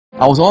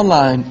I was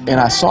online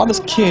and I saw this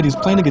kid. He was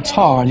playing the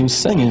guitar and he was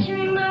singing.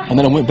 And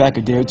then I went back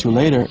a day or two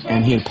later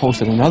and he had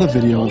posted another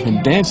video of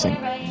him dancing.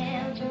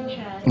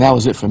 And that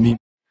was it for me.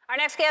 Our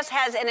next guest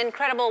has an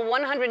incredible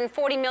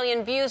 140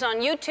 million views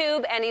on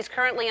YouTube, and he's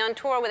currently on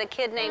tour with a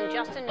kid named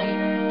Justin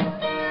Bieber.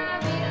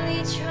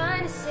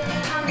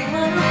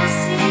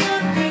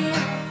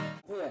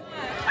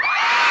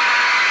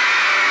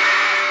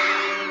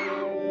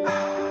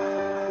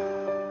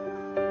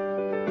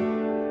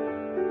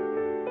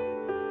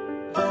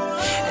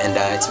 And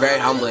it's very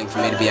humbling for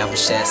me to be able to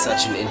share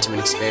such an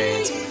intimate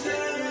experience with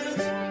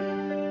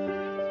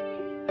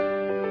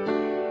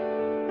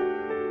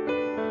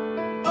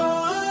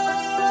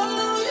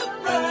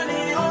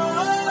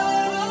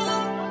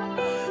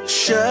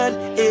Shut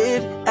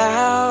it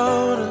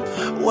out.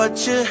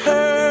 What you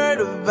heard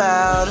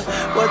about?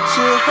 What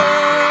you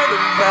heard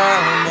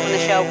about me? On the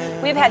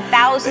show, we've had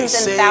thousands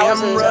and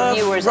thousands of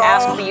viewers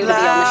ask for you to be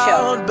on the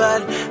show.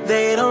 But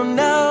they don't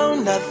know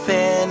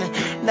nothing,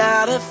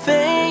 not a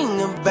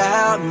thing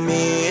about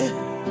me.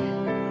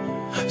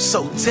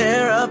 So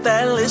tear up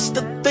that list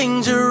of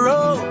things you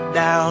wrote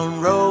down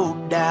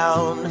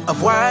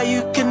of why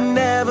you can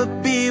never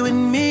be with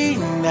me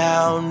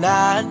now,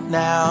 not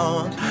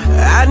now.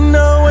 I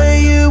know where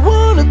you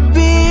wanna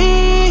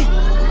be.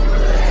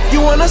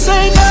 You wanna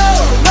say no,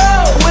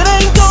 no, it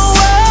ain't gonna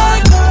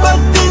work, but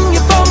then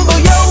you fumble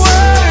your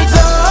words.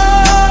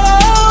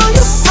 Oh,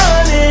 you're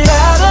running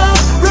out of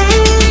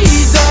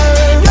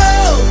reason. No,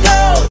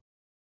 no.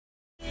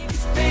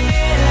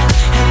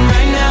 And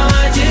right now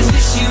I just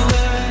wish you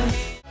were,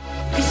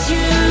 'cause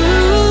you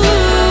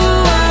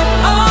are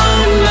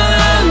on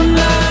my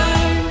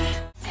mind.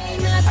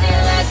 Ain't nothing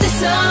like the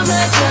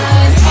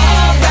summertime.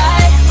 All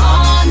right,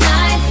 all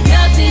night,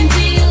 nothing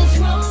feels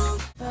wrong.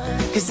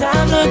 'Cause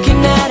I'm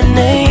looking at an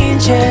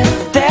angel.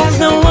 There's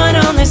no one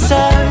on this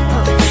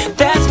earth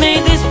that's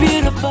made this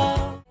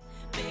beautiful.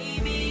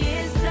 Baby,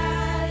 is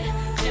that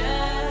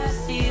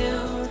just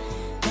you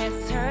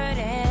that's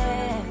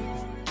hurting?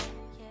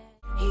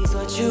 He's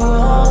what you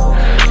want,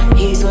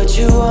 he's what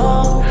you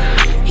want,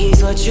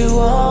 he's what you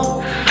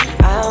want.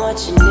 I'm what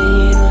you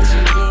need, what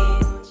you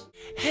need.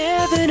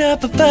 Heaven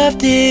up above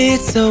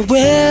did so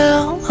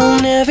well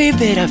on every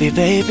bit of you,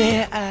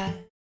 baby.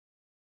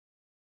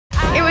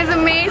 It was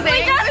amazing.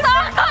 We just saw